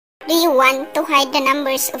do you want to hide the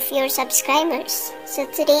numbers of your subscribers? So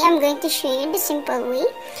today I'm going to show you the simple way.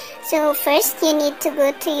 So first you need to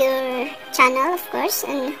go to your channel, of course,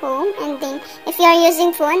 and home, and then if you are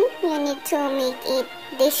using phone, you need to make it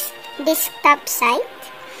this desktop site.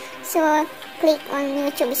 So click on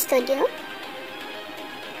YouTube Studio.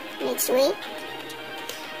 Let's wait.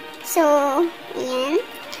 So yan.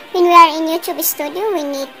 When we are in YouTube Studio, we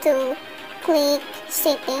need to click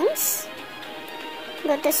settings.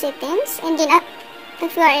 Go to settings, and then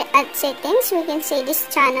if you are at settings, we can say this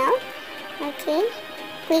channel. Okay,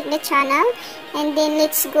 click the channel, and then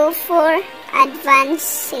let's go for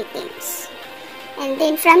advanced settings. And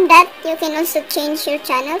then from that, you can also change your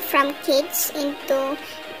channel from kids into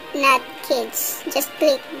not kids. Just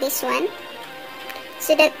click this one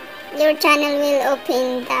so that your channel will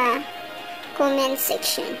open the comment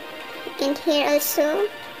section. And here also,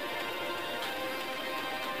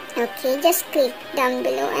 okay, just click down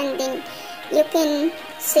below, and then you can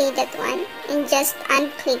say that one and just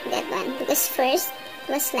unclick that one, because first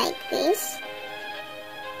it was like this.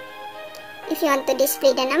 If you want to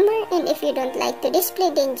display the number, and if you don't like to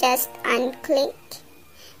display, then just unclick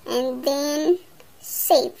and then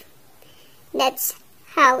save. That's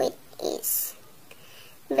how it is.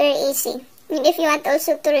 Very easy. And if you want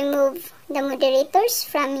also to remove the moderators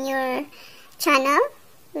from your channel,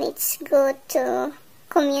 let's go to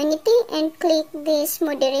community and click these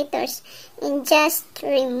moderators and just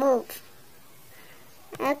remove.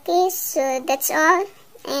 Okay, so that's all,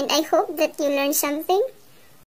 and I hope that you learned something.